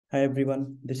Hi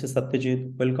everyone, this is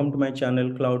Satyajit. Welcome to my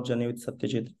channel Cloud Journey with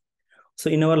Satyajit. So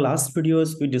in our last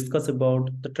videos, we discussed about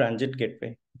the transit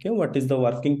gateway. Okay, what is the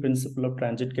working principle of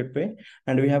transit gateway?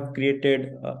 And we have created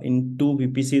in two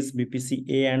VPCs, VPC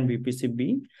A and VPC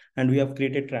B, and we have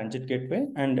created transit gateway.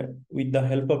 And with the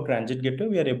help of transit gateway,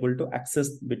 we are able to access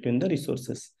between the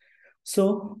resources.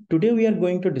 So today we are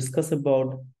going to discuss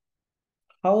about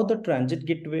how the transit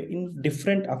gateway in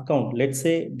different account. Let's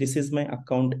say this is my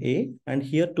account A and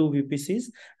here two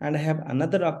VPCs and I have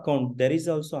another account. There is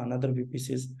also another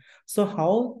VPCs. So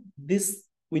how this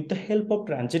with the help of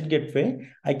transit gateway,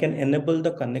 I can enable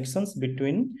the connections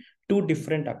between two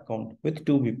different account with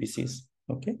two VPCs.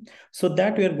 Okay. So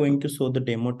that we are going to show the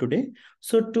demo today.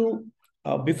 So to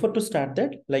before to start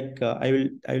that, I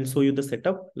will show you the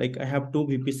setup. Like I have two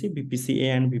VPC, VPC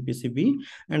A and VPC B,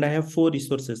 and I have four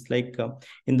resources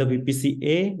in the VPC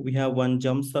A, we have one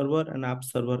jump server and app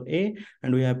server A,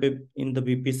 and we have in the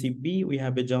VPC B, we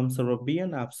have a jump server B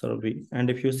and app server B. And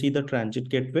if you see the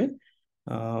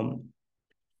um,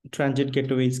 transit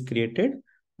gateway is created,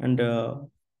 and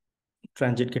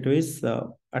transit gateway is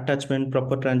attachment,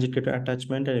 proper transit gateway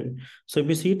attachment. So if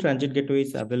you see transit gateway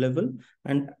is available,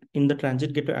 and in the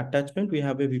transit gateway attachment, we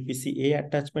have a VPC A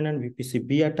attachment and VPC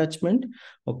B attachment.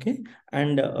 Okay.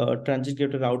 And transit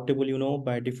gateway route table,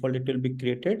 by default, it will be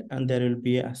created and there will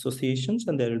be associations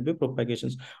and there will be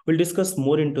propagations. We'll discuss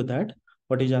more into that.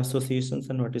 What is associations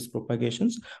and what is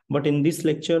propagations. But in this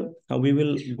lecture, we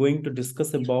will going to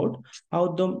discuss about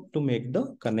how to make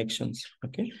the connections.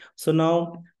 Okay. So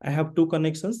now I have two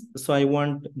connections. So I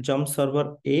want jump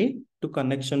server A to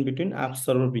connection between app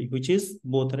server B, which is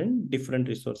both are in different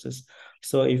resources.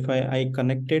 So if I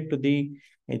connected to the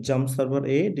jump server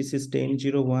A, this is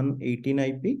 10.0.1.18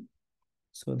 IP.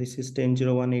 So this is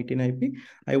 10.0.1.18 IP.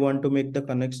 I want to make the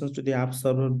connections to the app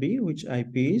server B, which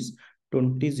IP is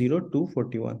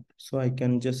 20.0.2.41. So I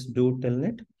can just do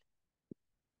telnet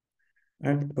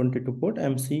and 22 port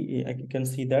MC. I can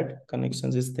see that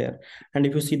connections is there. And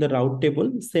if you see the route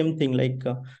table, same thing like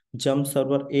jump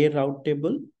server A route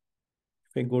table.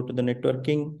 If I go to the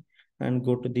networking and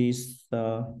go to this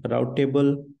route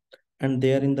table, and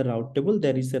there in the route table,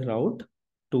 there is a route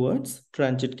towards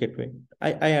transit gateway.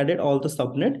 I added all the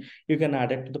subnet. You can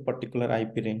add it to the particular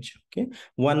IP range. Okay.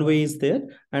 One way is there.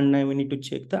 And now we need to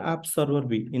check the app server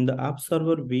B. In the app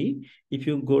server B, if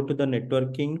you go to the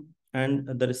networking and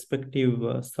the respective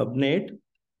subnet,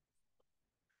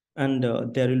 and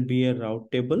there will be a route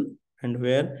table, and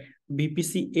where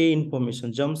VPC A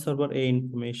information, jump server A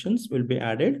informations will be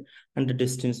added and the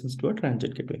destinations to a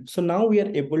transit gateway. So now we are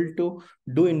able to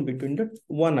do in between the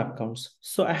one accounts.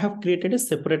 So I have created a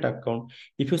separate account.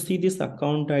 If you see this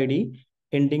account ID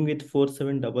ending with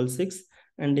 4766,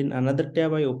 and in another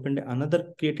tab, I opened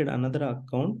created another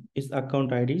account. Its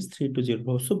account ID is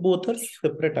 320. So both are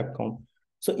separate account.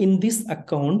 So in this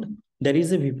account, there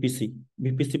is a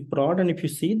VPC prod, and if you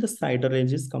see the CIDR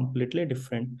range is completely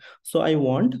different. So I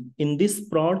want in this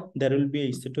prod, there will be a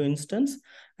EC2 instance,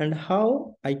 and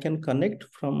how I can connect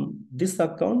from this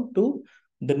account to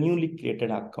the newly created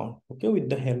account, okay, with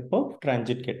the help of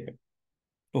transit gateway.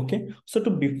 Okay, so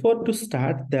before to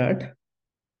start that,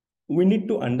 we need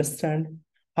to understand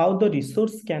how the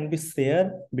resource can be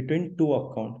shared between two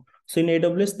accounts. So in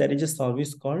AWS, there is a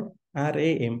service called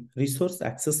RAM, Resource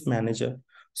Access Manager.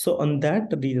 So on that,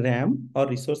 the RAM or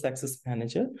Resource Access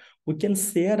Manager, we can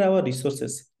share our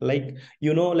resources. Like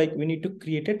we need to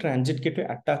create a transit gateway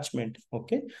attachment.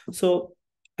 Okay. So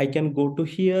I can go to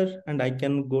here and I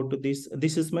can go to this.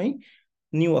 This is my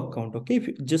new account. Okay. If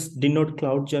you just denote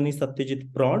Cloud Journey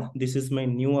Satyajit Prod, this is my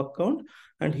new account.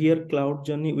 And here Cloud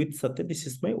Journey with Satya, this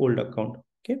is my old account.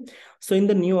 Okay. So in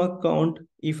the new account,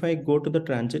 if I go to the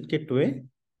transit gateway,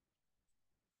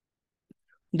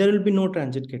 there will be no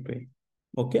transit gateway.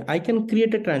 Okay. I can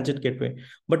create a transit gateway,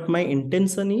 but my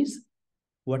intention is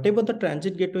whatever the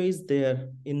transit gateway is there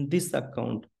in this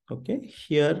account. Okay.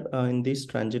 Here in this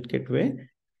transit gateway,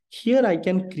 here I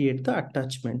can create the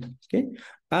attachment. Okay.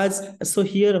 So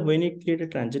here, when you create a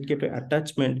transit gateway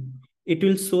attachment, it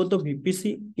will show the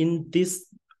VPC in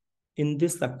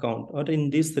this account or in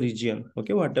this region.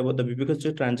 Okay. Whatever because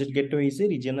the transit gateway is a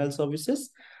regional services.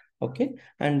 Okay.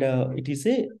 And it is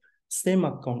a same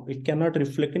account. It cannot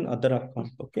reflect in other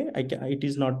account. Okay. It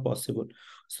is not possible.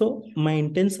 So my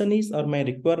intention is, or my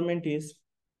requirement is,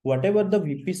 whatever the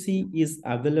VPC is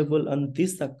available on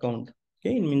this account,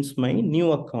 okay, it means my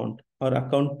new account or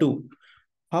account 2,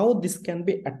 how this can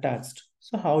be attached.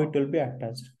 So how it will be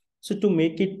attached. So to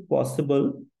make it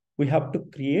possible, we have to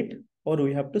create or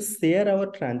we have to share our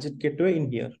transit gateway in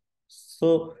here.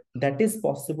 So that is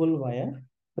possible via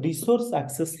Resource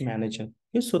Access Manager.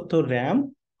 Okay, so to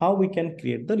RAM how we can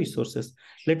create the resources.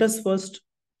 Let us first,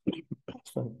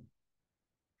 sorry.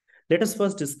 Let us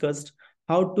first discuss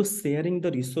how to sharing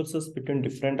the resources between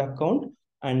different account,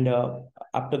 and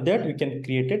after that we can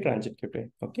create a transit gateway.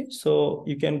 Okay, so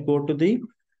you can go to the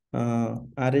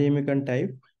RAM, you can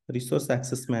type resource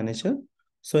access manager.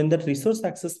 So in that resource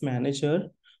access manager,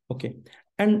 okay,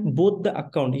 and both the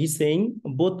account, he's saying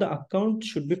both the account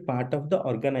should be part of the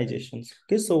organizations.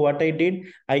 Okay, so what I did,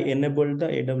 I enabled the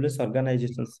AWS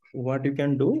organizations. What you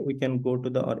can do, we can go to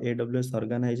the AWS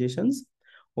organizations.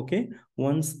 Okay,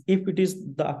 once if it is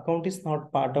the account is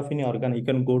not part of any organ, you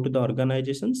can go to the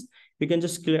organizations. You can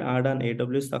just add an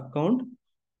AWS account,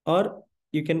 or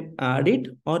you can add it,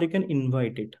 or you can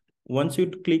invite it. Once you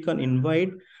click on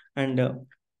invite, and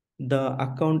the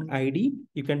account ID,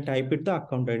 you can type it the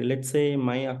account ID. Let's say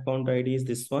my account ID is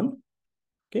this one.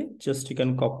 Okay, just you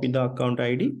can copy the account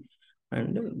ID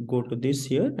and go to this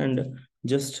here and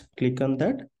just click on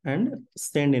that and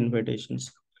send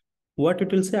invitations. What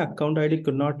it will say, account ID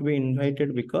could not be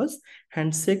invited because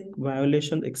handshake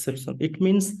violation exception. It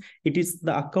means it is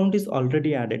the account is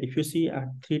already added. If you see at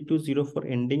 3204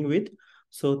 ending with,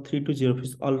 so 320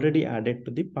 is already added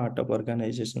to the part of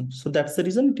organization. So that's the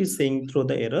reason it is saying through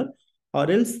the error,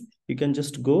 or else you can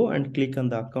just go and click on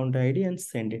the account ID and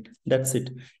send it. That's it.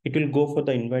 It will go for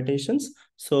the invitations.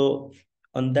 So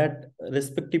on that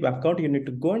respective account, you need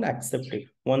to go and accept it.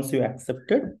 Once you accept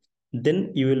it,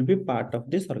 then you will be part of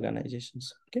these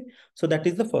organizations. Okay, so that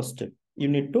is the first step. You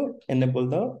need to enable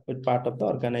the part of the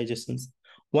organizations.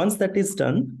 Once that is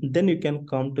done, then you can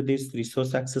come to this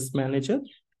resource access manager.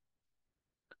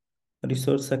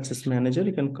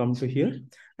 You can come to here,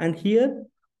 and here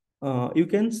you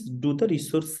can do the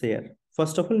resource share.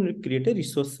 First of all, you create a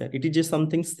resource share. It is just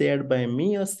something shared by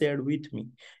me or shared with me.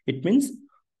 It means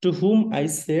to whom I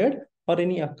shared, or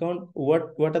any account,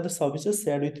 what are the services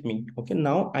shared with me. Okay,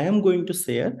 now I am going to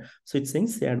share. So it's saying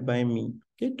shared by me.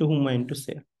 Okay, to whom I am to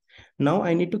share. Now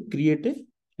I need to create a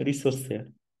resource share.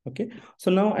 Okay, so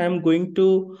now I am going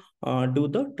to do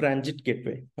the transit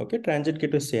gateway. Okay, transit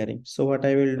gateway sharing. So what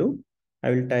I will do, I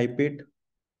will type it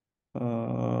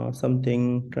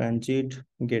something transit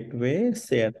gateway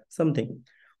share something.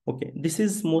 Okay, this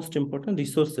is most important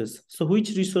resources. So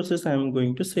which resources I am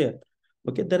going to share?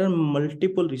 Okay, there are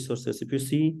multiple resources. If you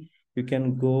see, you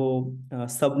can go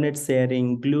subnet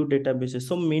sharing, glue databases,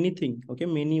 so many things. Okay,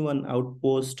 many one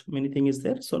outpost, many thing is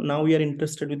there. So now we are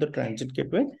interested with the transit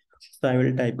gateway. So I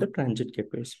will type the transit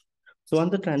gateways. So on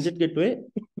the transit gateway,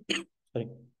 sorry.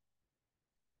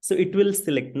 So it will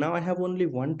select. Now I have only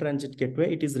one transit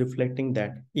gateway. It is reflecting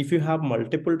that. If you have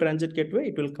multiple transit gateway,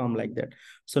 it will come like that.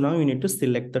 So now you need to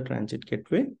select the transit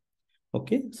gateway.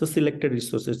 Okay, so selected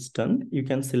resources done. You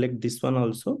can select this one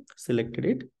also. Selected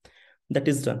it. That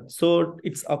is done. So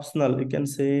it's optional. You can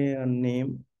say a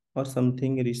name or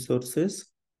something, resources,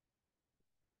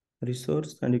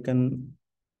 resource, and you can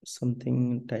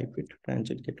something type it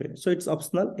transit gateway. So it's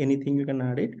optional. Anything you can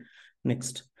add it.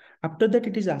 Next. After that,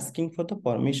 it is asking for the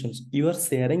permissions. You are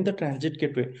sharing the transit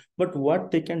gateway, but what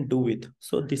they can do with.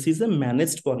 So this is a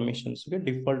managed permissions. Okay,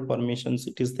 default permissions,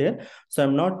 it is there. So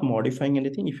I'm not modifying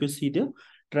anything. If you see the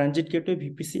transit gateway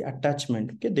VPC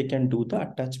attachment, okay, they can do the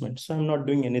attachment. So I'm not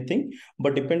doing anything,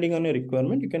 but depending on your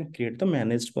requirement, you can create the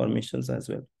managed permissions as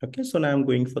well. Okay, so now I'm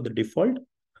going for the default.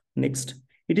 Next,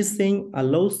 it is saying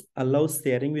allows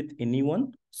sharing with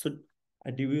anyone. So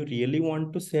do you really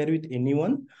want to share with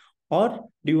anyone, or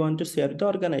do you want to share with the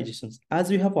organizations?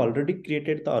 As you have already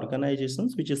created the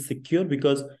organizations, which is secure,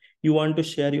 because you want to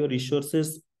share your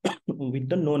resources with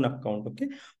the known account. Okay,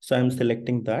 so I'm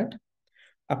selecting that.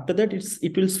 After that,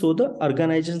 it will show the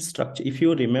organization structure. If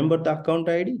you remember the account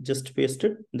ID, just paste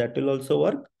it. That will also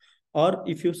work. Or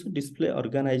if you display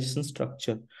organization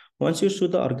structure, once you show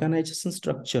the organization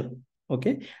structure,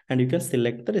 okay, and you can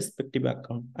select the respective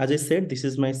account. As I said, this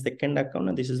is my second account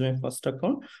and this is my first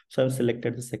account. So I've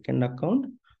selected the second account.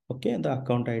 Okay, the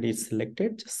account ID is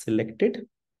selected. Just select it.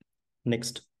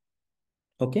 Next.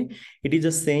 Okay, it is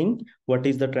just saying what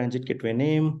is the transit gateway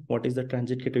name, what is the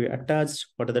transit gateway attached,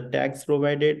 what are the tags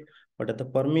provided, what are the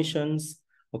permissions.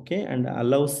 Okay, and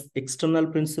allows external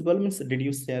principal means, did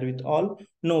you share with all?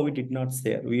 No, we did not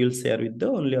share. We will share with the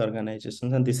only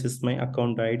organizations, and this is my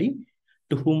account ID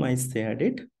to whom I shared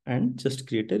it, and just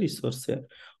create a resource share.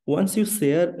 Once you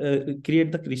share,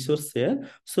 create the resource share,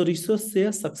 so resource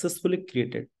share successfully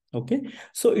created. Okay,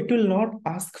 so it will not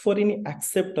ask for any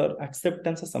accept or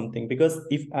acceptance or something, because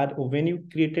if when you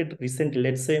created recently,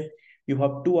 let's say you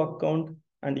have two account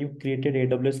and you created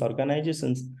AWS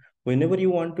organizations, whenever you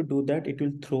want to do that, it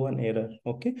will throw an error.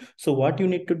 Okay, so what you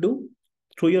need to do,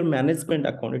 through your management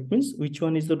account, it means which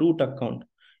one is the root account.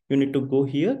 you need to go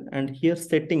here, and here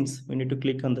settings, we need to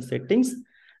click on the settings,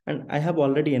 and I have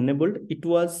already enabled. It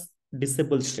was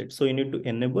disabled state, so you need to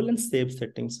enable and save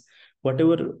settings. What you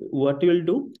will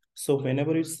do, so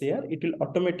whenever you share, it will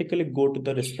automatically go to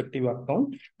the respective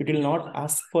account. It will not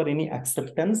ask for any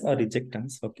acceptance or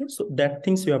rejectance. Okay, so that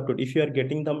things you have to do. If you are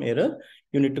getting some error,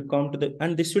 you need to come to the,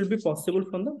 and this will be possible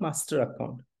from the master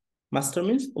account. Master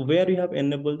means where you have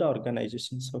enabled the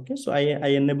organizations. Okay, so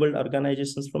I enabled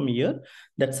organizations from here.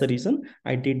 That's the reason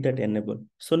I did that enable.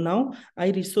 So now I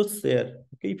resource share.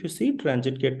 Okay, if you see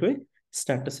transit gateway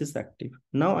status is active.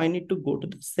 Now I need to go to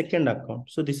the second account.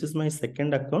 So this is my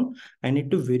second account. I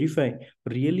need to verify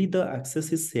really the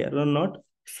access is here or not.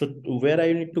 So where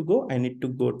I need to go? I need to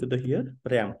go to the here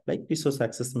RAM, like resource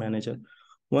access manager.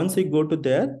 Once I go to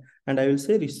there, and I will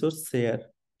say resource share.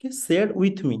 Okay, shared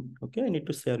with me. Okay, I need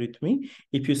to share with me.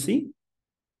 If you see,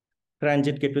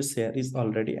 transit gateway share is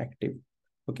already active.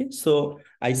 Okay, so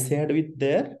I shared with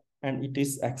there, and it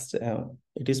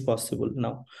is possible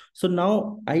now. So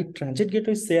now I transit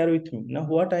gateway share with me. Now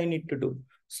what I need to do?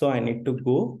 So I need to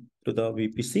go to the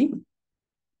VPC.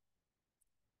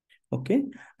 Okay,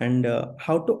 and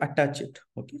how to attach it.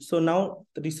 Okay, so now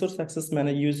the resource access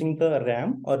manager, using the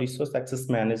RAM or resource access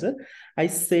manager, I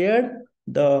shared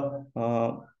the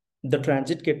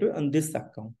transit gateway on this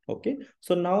account. Okay,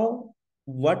 so now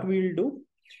what we'll do,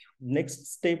 next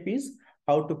step is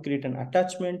how to create an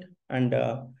attachment, and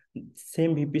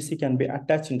same VPC can be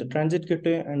attached in the transit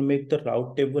gateway and make the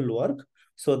route table work,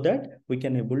 so that we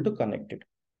can able to connect it.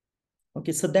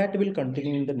 Okay, so that will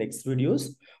continue in the next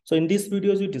videos. So in these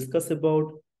videos, we discuss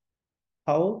about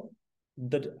how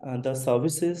the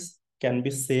services can be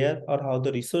shared, or how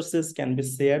the resources can be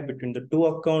shared between the two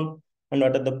accounts, and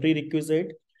what are the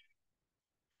prerequisite.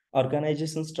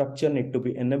 Organization structure need to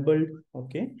be enabled.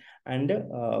 Okay, and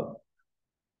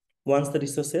once the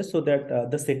resources, so that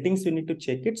the settings you need to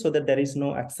check it, so that there is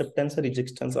no acceptance or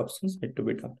rejectance options need to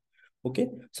be done. Okay,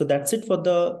 so that's it for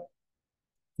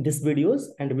these videos,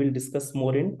 and we'll discuss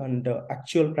more in and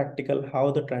actual practical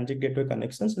how the transit gateway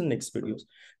connections in the next videos.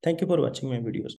 Thank you for watching my videos.